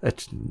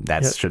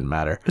that shouldn't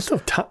matter.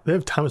 They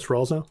have Thomas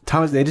Rawls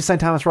now? They just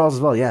signed Thomas Rawls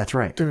as well. Yeah, that's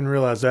right. Didn't even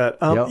realize that.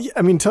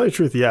 I mean, tell you the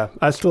truth,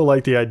 I still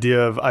like the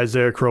idea of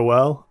Isaiah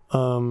Crowell.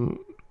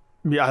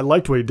 I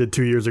liked what he did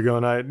 2 years ago,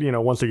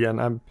 and once again,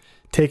 I'm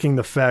taking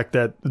the fact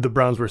that the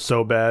Browns were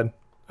so bad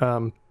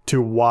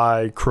to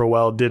why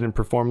Crowell didn't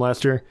perform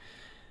last year.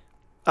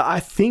 I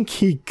think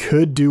he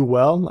could do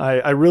well.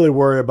 I really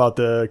worry about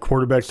the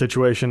quarterback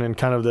situation and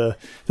kind of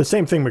the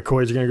same thing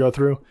McCoy's going to go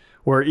through,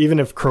 where even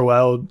if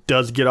Crowell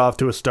does get off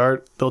to a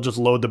start, they'll just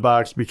load the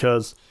box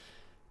because,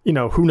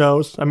 who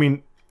knows? I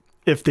mean,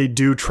 if they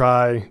do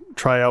try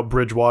out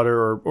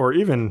Bridgewater or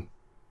even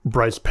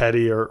Bryce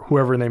Petty or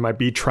whoever they might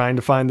be trying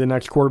to find the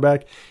next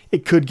quarterback,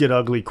 it could get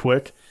ugly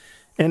quick.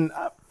 And,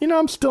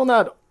 I'm still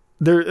not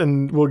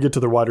and we'll get to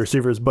the wide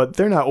receivers, but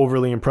they're not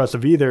overly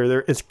impressive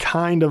either. It's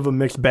kind of a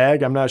mixed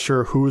bag. I'm not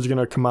sure who's going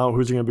to come out,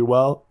 who's going to be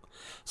well.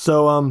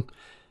 So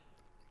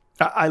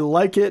I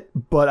like it,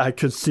 but I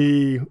could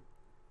see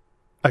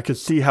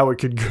how it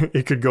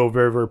could go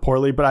very, very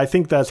poorly. But I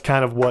think that's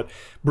kind of what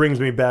brings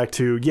me back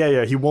to,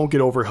 he won't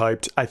get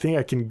overhyped. I think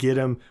I can get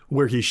him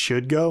where he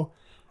should go.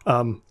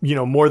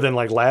 More than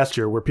like last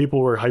year where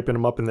people were hyping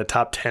him up in the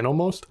top 10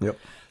 almost. Yep.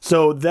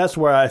 So that's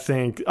where I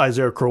think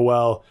Isaiah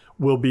Crowell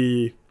will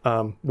be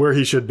where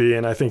he should be,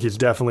 and I think he's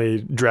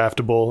definitely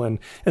draftable. And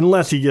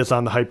unless he gets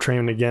on the hype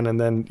train again, and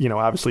then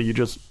obviously you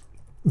just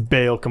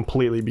bail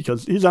completely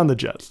because he's on the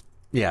Jets.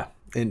 Yeah,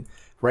 and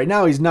right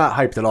now he's not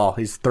hyped at all.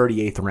 He's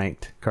 38th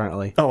ranked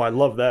currently. Oh, I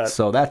love that.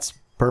 So that's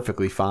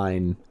perfectly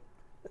fine.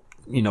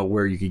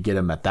 Where you could get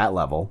him at that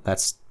level.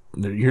 That's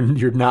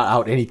you're not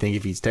out anything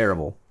if he's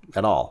terrible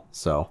at all.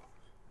 So,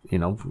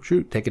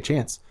 take a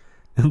chance.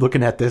 And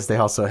looking at this, they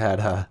also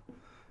have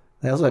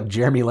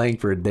Jeremy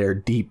Langford there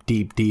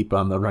deep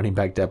on the running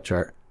back depth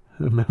chart.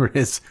 Remember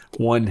his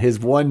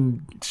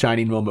one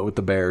shining moment with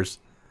the Bears,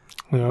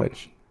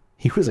 which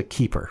he was a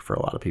keeper for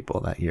a lot of people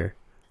that year.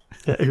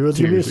 Yeah, he was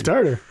a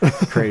starter.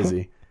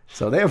 Crazy.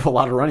 So they have a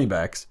lot of running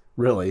backs,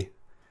 really.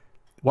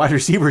 Wide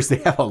receivers, they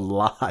have a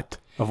lot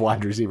of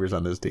wide receivers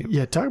on this team.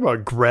 Yeah, talk about a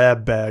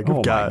grab bag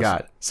of guys. Oh, my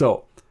God.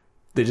 So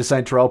they just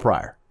signed Terrell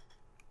Pryor.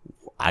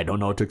 I don't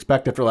know what to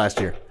expect after last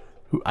year.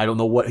 I don't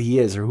know what he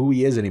is or who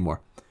he is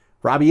anymore.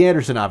 Robbie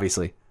Anderson,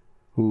 obviously,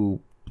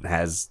 who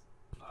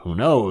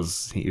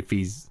knows if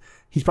he's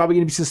probably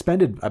going to be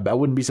suspended. I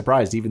wouldn't be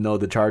surprised, even though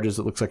the charges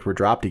it looks like were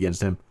dropped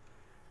against him.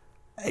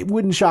 It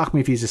wouldn't shock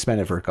me if he's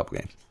suspended for a couple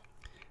games.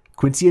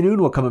 Quincy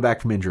Enunwa coming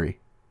back from injury.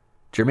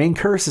 Jermaine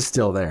Kearse is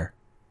still there.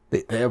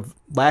 They have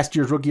last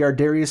year's rookie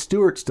Darius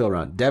Stewart still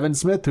around. Devin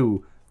Smith,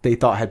 who they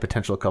thought had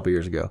potential a couple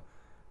years ago.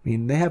 I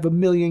mean, they have a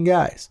million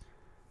guys.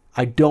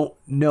 I don't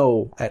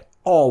know at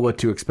all what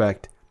to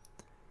expect.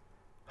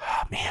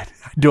 Oh, man,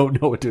 I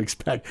don't know what to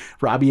expect.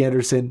 Robbie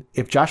Anderson,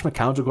 if Josh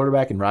McCown's a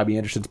quarterback and Robbie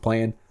Anderson's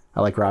playing,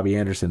 I like Robbie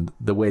Anderson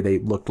the way they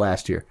looked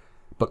last year.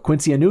 But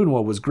Quincy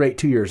Enunwa was great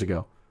 2 years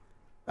ago.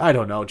 I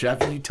don't know,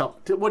 Jeff.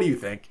 What do you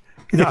think?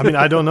 No,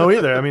 I don't know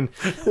either.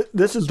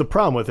 This is the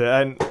problem with it.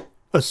 And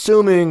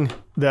assuming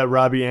that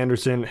Robbie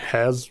Anderson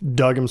has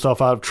dug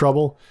himself out of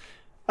trouble,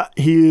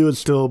 he would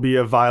still be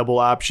a viable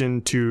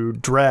option to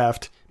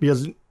draft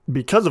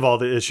because of all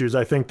the issues.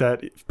 I think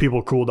that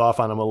people cooled off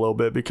on him a little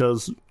bit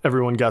because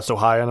everyone got so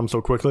high on him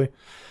so quickly.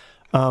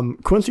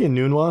 Quincy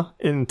Enunwa,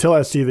 until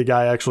I see the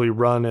guy actually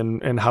run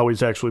and how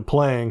he's actually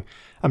playing,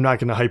 I'm not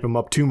going to hype him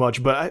up too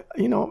much. But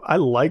I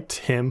liked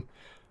him.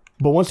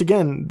 But once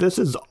again, this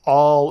is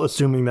all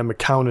assuming that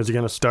McCown is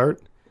going to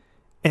start.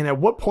 And at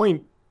what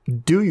point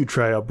do you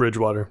try out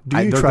Bridgewater?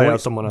 Do you try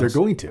out someone else?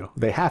 They're going to.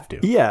 They have to.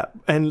 Yeah.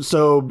 And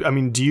so,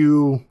 do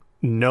you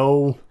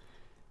know?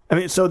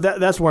 So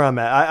that's where I'm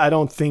at. I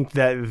don't think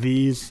that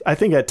I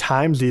think at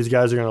times these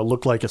guys are going to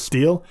look like a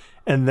steal,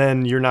 and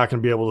then you're not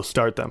going to be able to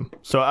start them.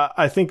 So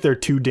I think they're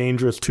too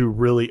dangerous to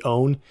really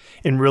own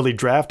and really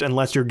draft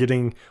unless you're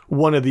getting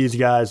one of these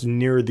guys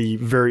near the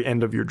very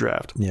end of your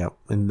draft. Yeah,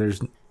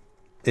 and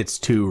it's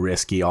too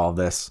risky, all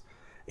this.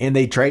 And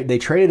they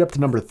traded up to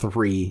number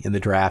 3 in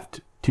the draft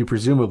to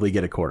presumably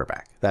get a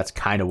quarterback. That's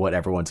kind of what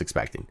everyone's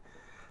expecting.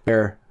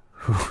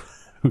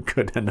 Who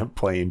could end up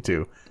playing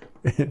too.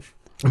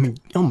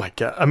 Oh my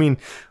God.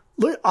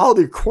 Look at all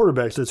their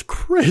quarterbacks. It's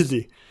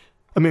crazy.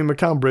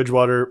 McCown,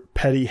 Bridgewater,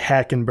 Petty,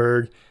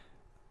 Hackenberg,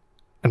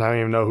 and I don't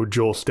even know who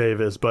Joel Stave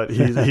is, but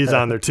he's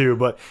on there too.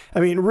 But,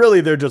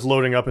 really they're just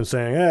loading up and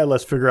saying,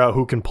 let's figure out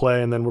who can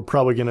play, and then we're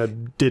probably going to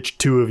ditch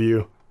 2 of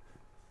you.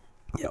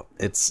 Yep,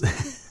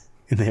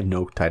 and they have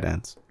no tight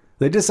ends.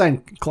 They just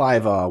signed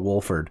Clive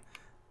Wolford,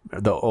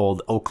 the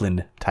old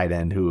Oakland tight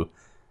end who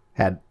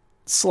had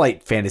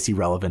slight fantasy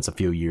relevance a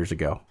few years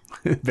ago.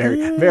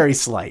 Very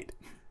slight.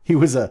 He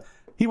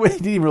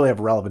didn't even really have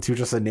relevance. He was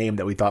just a name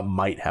that we thought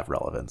might have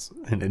relevance,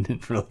 and it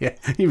didn't really.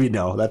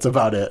 That's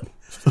about it.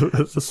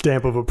 It's a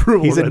stamp of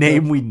approval. He's a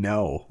name we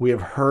know. We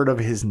have heard of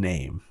his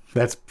name.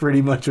 That's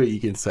pretty much what you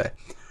can say.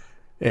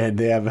 And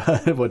they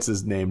have what's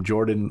his name?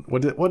 Jordan.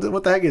 What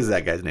the heck is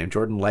that guy's name?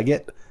 Jordan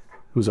Leggett,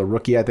 who's a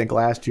rookie, I think,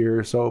 last year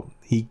or so.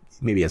 He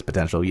maybe has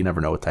potential. You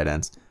never know with tight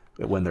ends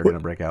when they're going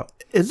to break out.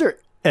 Is there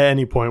at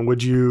any point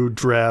would you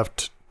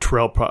draft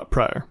Terrell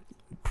Pryor?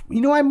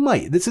 I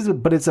might.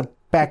 But it's a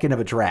back end of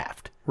a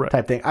draft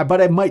type thing.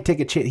 But I might take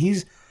a chance.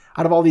 He's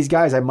out of all these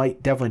guys. I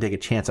might definitely take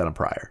a chance on a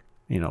Pryor.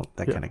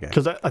 That kind of guy.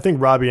 Because I think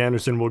Robbie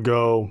Anderson will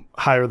go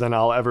higher than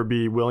I'll ever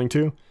be willing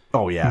to.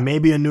 Oh yeah.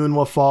 Maybe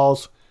Enunwa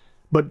falls.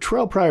 But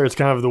Terrell Pryor is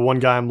kind of the one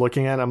guy I'm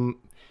looking at. You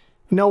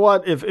know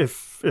what?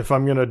 If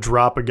I'm gonna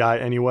drop a guy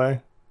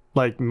anyway,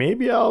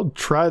 maybe I'll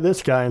try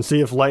this guy and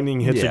see if lightning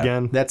hits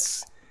again.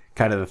 That's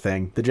kind of the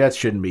thing. The Jets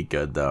shouldn't be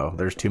good though.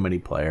 There's too many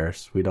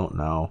players. We don't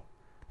know.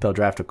 They'll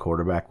draft a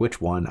quarterback.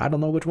 Which one? I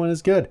don't know which one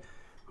is good.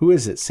 Who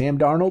is it? Sam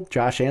Darnold,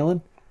 Josh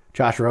Allen,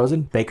 Josh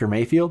Rosen, Baker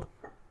Mayfield,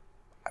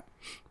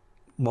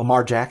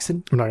 Lamar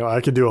Jackson.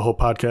 I could do a whole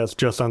podcast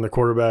just on the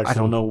quarterbacks. I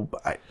don't know.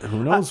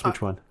 Who knows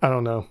which one? I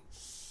don't know.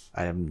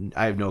 I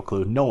have no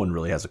clue. No one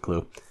really has a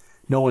clue.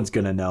 No one's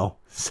going to know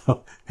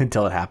so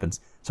until it happens.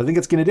 So I think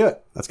it's going to do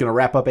it. That's going to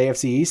wrap up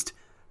AFC East.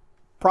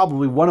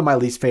 Probably one of my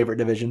least favorite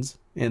divisions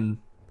in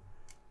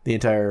the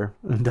entire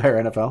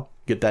NFL.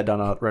 Get that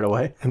done out right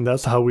away. And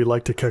that's how we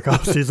like to kick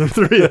off season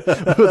 3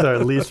 with our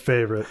least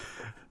favorite.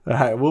 All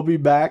right, we'll be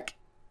back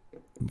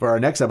for our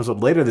next episode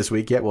later this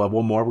week. Yeah, we'll have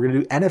one more. We're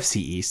going to do NFC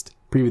East.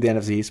 Preview the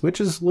NFC East,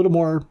 which is a little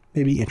more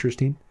maybe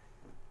interesting.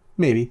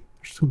 Maybe.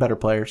 There's some better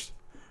players.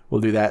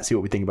 We'll do that, see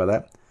what we think about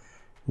that.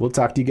 We'll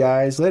talk to you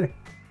guys later.